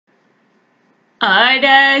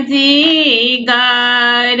अरजी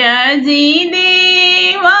गरजी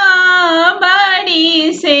देवा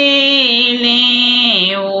बड़ी से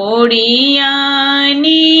ले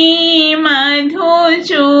ओड़ियानी मधु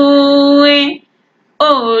चूए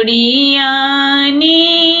ओड़ियानी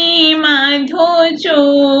मधु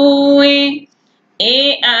चूए ए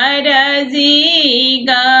अरजी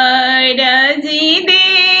गरजी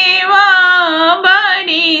देवा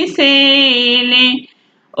बड़ी से ले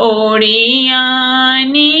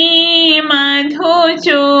ओड़ियानी मधु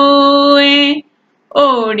चूए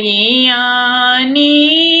ओड़ियानी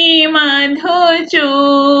मधु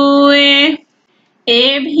चूए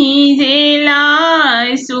ए भीजेला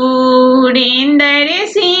सुरेंद्र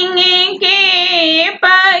सिंह के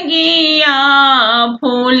पगिया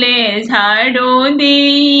फूले झाड़ो दे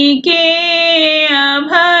के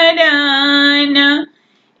अभरन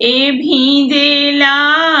ए भीजेला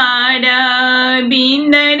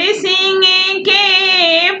रविंदर सिंह के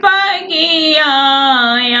पगिया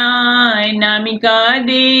नमिका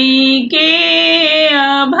दे के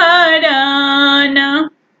अभरन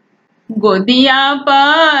गोदिया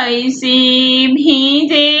पैसी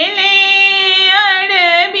भीजेले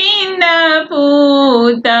अरविंद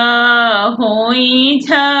पूता होई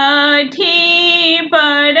छठी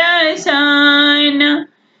परसन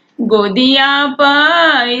गोदिया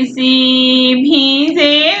पैसी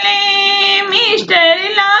भीजेले मिस्टर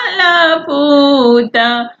लाला पूता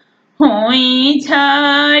होई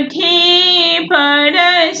छठी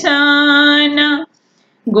परसन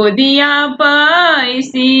गोदिया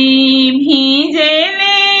पैसी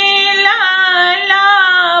भीजेले लाला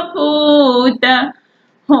पूता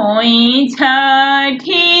होई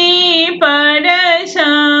छठी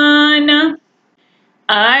परसन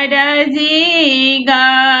अरजी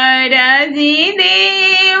गरजी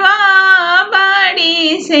देवा बड़ी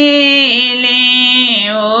से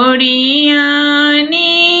ले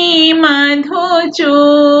ओड़ियानी मधु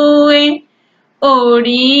चूए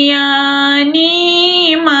ओड़ियानी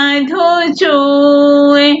मधु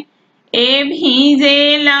चूए ए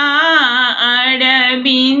भीजेला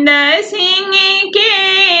अरविंद सिंह के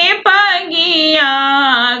पगिया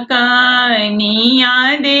कनिया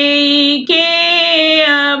दे के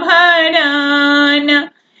अभरन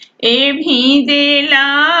ए भीजेला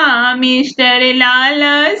मिस्टर लाल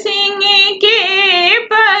सिंह के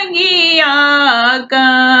पगिया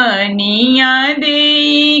कनिया दे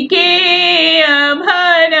के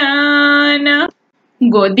अभरन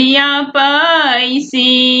गोदिया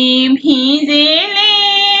पैसी भीजेले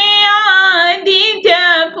आदित्य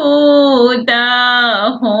पूता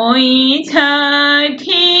होई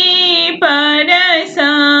छठी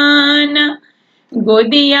परसन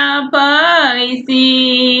गोदिया पैसी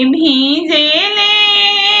भीजेले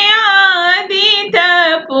आदित्य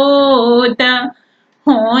पूता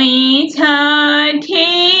होई छठी